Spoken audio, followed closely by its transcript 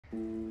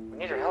We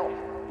need your help.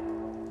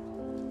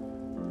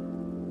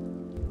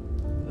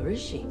 Where is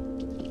she?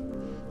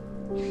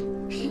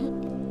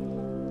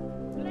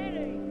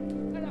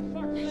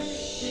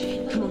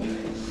 Shit, come on.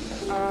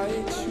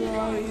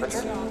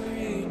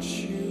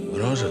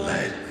 When I was a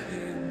lad,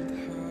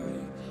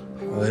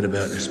 I heard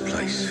about this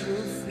place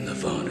in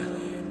Nevada.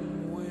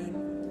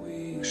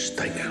 A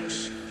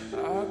steakhouse.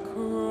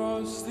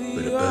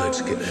 Where the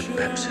birds get their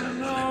baps out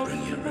when they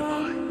bring you a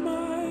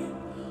ribeye.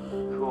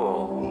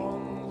 Cool.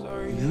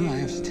 You know, I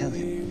have to tell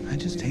him. I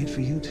just hate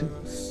for you to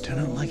turn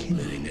out like him.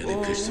 But he nearly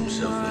pissed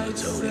himself when I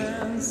told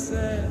him.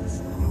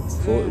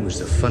 Thought it was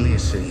the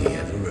funniest thing he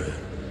ever heard.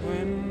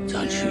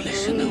 Don't you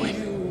listen to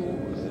him.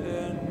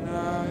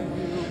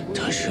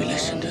 Don't you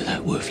listen to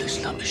that worthless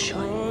lump of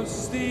shite.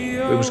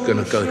 We was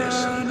gonna go there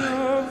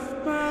someday.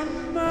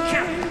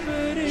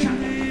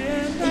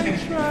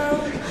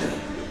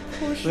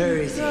 Where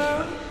is he?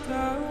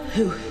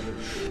 Who?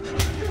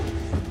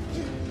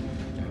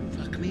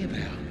 Fuck me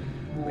about.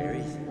 Where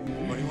is he?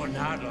 But he wasn't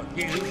hard like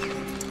you.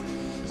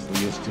 So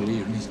you're still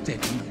here and he's dead.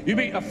 You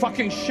beat the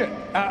fucking shit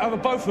out of the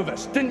both of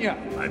us, didn't you?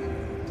 I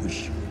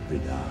wish you would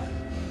be hard.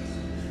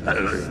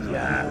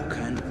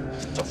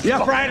 You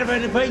afraid of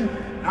anything?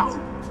 No.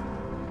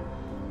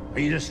 Are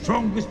you the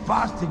strongest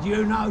bastard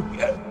you know?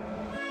 You're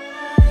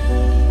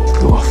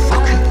a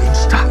fucking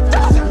monster.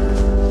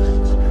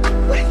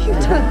 What have you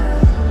done?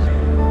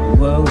 The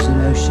world's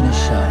an ocean of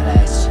shy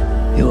lads.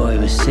 You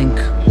either sink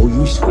or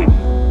you swim.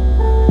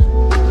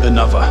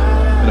 Another,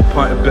 and a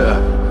pint of bitter.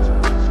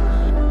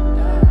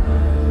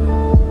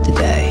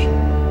 Today,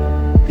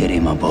 Billy,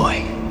 my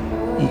boy,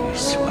 you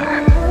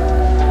swam.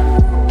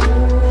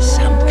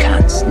 Some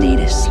cunts need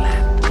a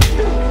slap,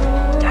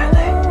 don't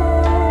they?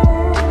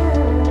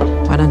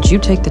 Why don't you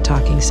take the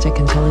talking stick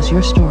and tell us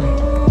your story?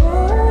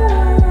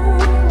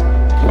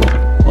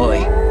 Boy,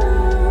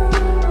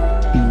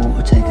 you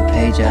want to take a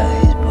page out of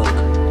his book.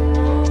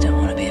 You don't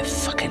want to be a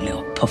fucking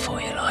little puff all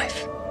your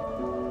life.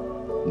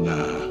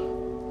 Nah,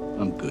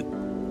 I'm good.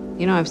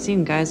 You know, I've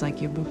seen guys like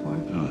you before.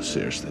 Oh,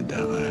 seriously,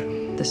 don't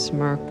I? The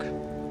smirk,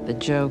 the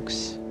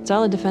jokes. It's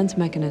all a defense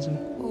mechanism.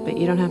 But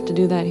you don't have to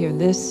do that here.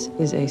 This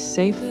is a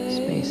safe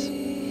space.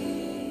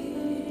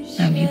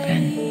 How have you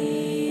been?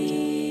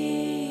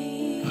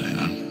 I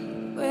am.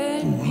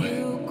 All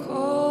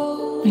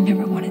right. I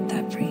never wanted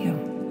that for you.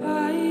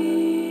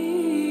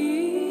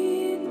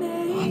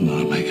 I'm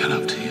gonna make it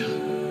up to you.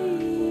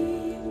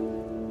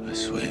 I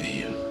swear to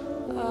you.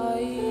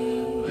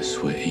 I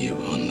swear to you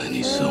on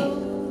Lenny's soul.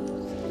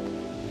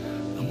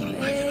 I'm gonna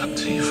make it up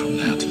to you from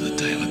now to the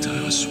day I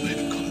die. I swear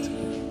to God.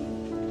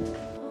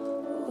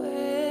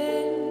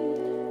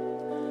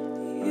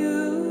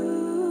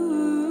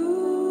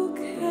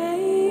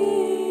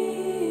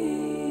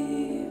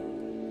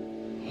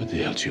 What the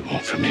hell do you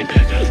want from me,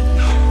 Becca?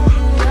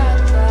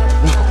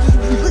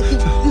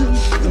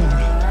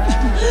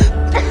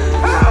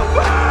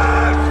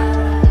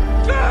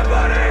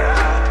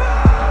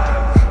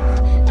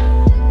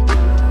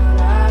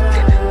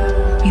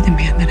 Be the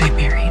man that I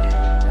married.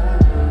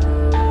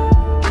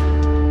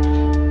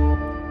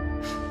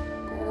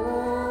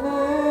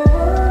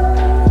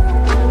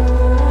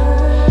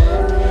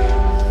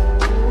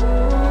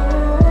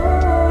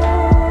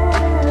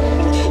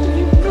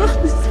 You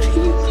promised me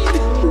you'd keep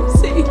him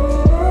safe.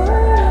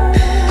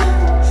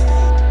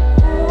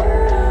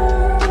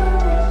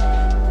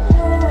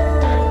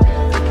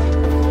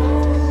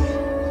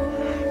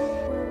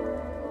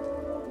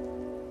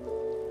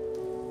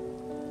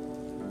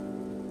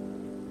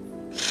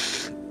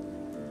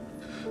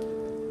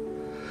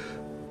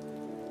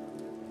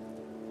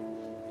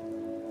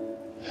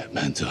 That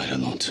man died a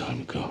long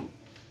time ago.